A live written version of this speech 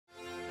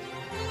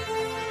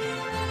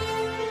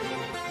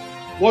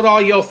What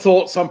are your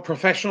thoughts on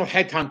professional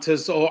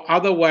headhunters or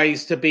other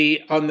ways to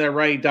be on their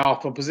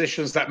radar for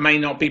positions that may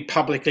not be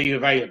publicly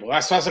available?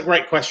 That's a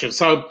great question.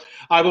 So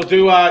I will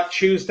do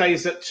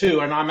Tuesdays at 2,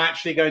 and I'm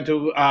actually going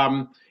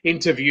to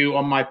interview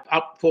on my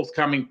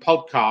forthcoming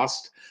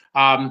podcast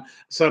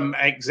some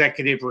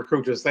executive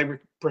recruiters. They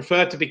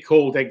prefer to be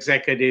called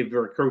executive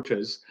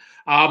recruiters.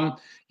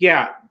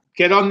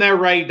 Get on their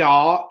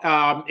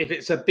radar. If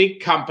it's a big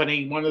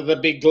company, one of the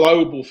big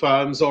global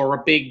firms or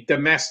a big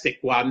domestic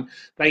one,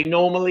 they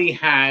normally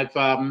have,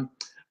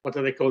 what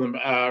do they call them?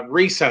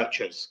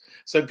 Researchers.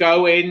 So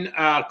go in,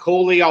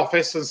 call the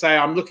office and say,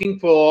 I'm looking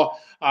for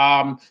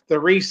the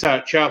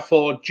researcher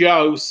for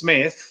Joe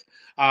Smith,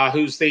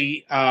 who's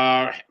the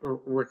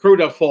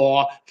recruiter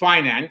for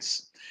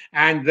finance,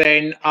 and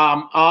then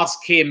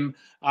ask him,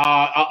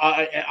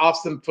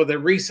 ask them for the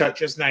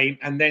researcher's name,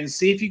 and then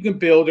see if you can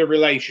build a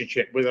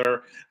relationship with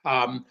her,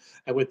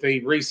 with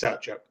the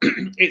researcher.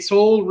 It's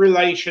all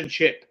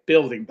relationship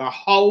building. The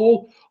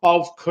whole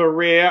of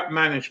career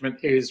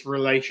management is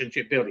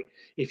relationship building.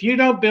 If you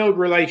don't build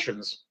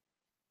relations,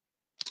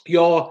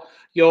 your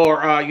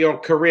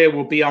career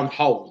will be on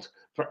hold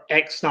for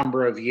X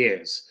number of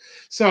years.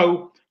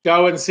 So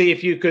go and see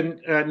if you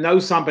can know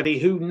somebody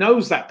who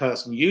knows that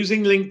person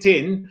using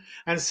LinkedIn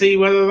and see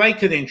whether they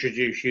can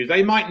introduce you.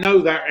 They might know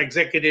that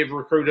executive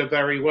recruiter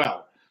very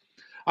well.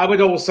 I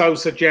would also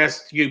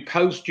suggest you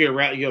post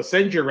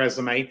send your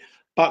resume,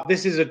 but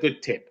this is a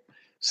good tip.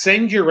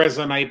 Send your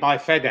resume by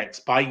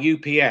FedEx, by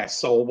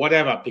UPS or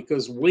whatever,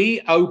 because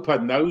we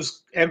open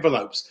those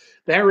envelopes.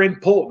 They're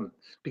important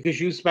because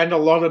you spend a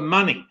lot of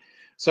money.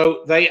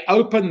 So they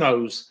open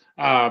those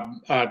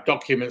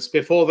documents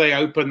before they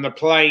open the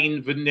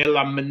plain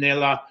vanilla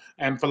manila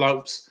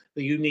envelopes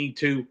that you need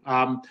to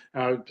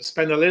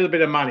spend a little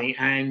bit of money,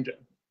 and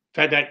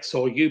FedEx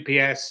or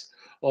UPS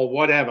or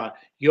whatever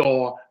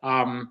your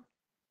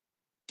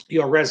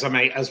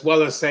resume, as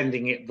well as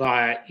sending it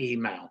via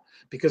email,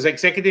 because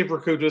executive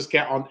recruiters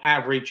get on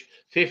average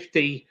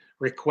 50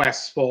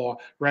 requests for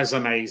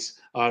resumes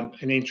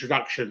and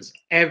introductions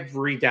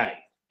every day.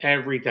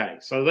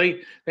 So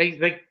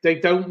they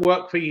don't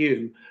work for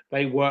you,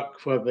 they work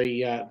for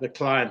the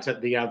client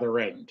at the other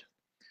end.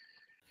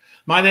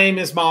 My name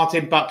is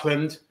Martin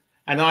Buckland,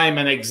 and I am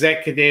an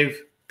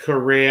executive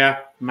career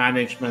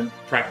management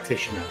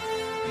practitioner.